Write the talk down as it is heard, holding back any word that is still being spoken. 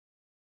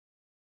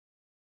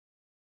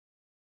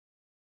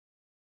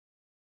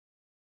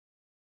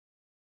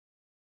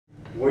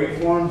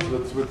waveforms,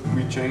 that's what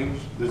we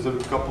changed. There's a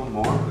couple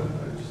more, but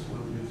I just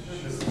want to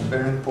use. It's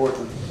very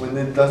important. When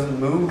it doesn't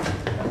move,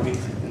 that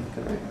means it didn't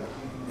connect.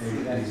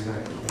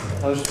 Exactly.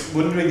 I was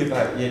wondering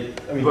about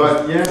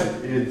but yeah,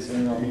 it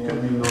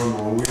can be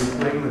normal. We were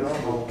playing with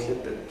small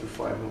clip it to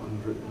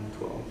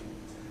 512.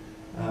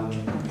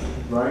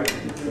 Right?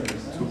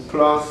 So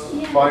plus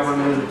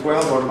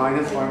 512 or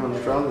minus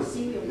 512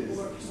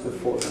 is the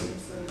force.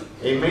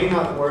 It may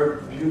not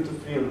work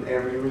beautifully on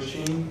every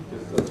machine,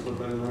 because that's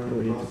what I learned.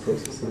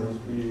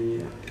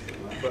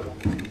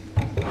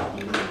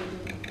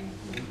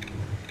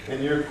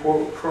 And you're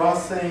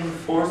crossing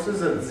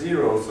forces at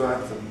 0, so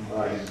that's a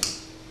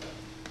minus.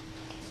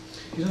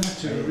 You don't have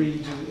to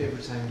redo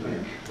every time, do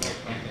you?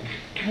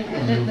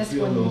 I think this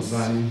one's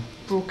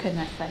broken,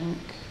 I think.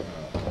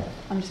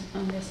 I'm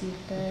going to see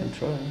if the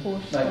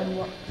force one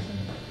works.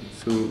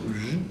 So,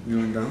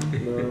 going down?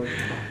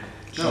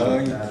 No,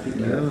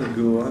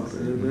 go up a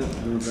little bit,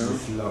 go down.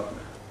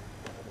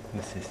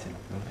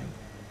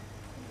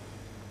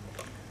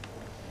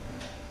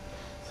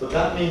 So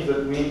that means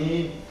that we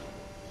need,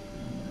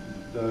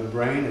 the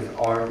brain is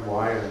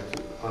hardwired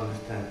to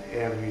understand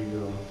every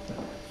little.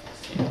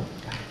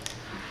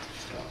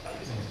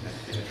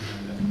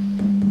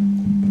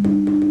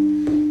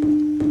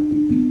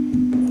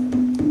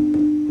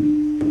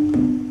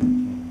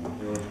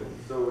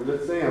 So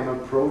let's say I'm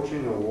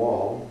approaching a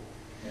wall.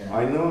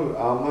 I know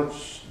how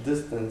much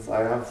distance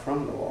I have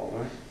from the wall,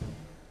 right?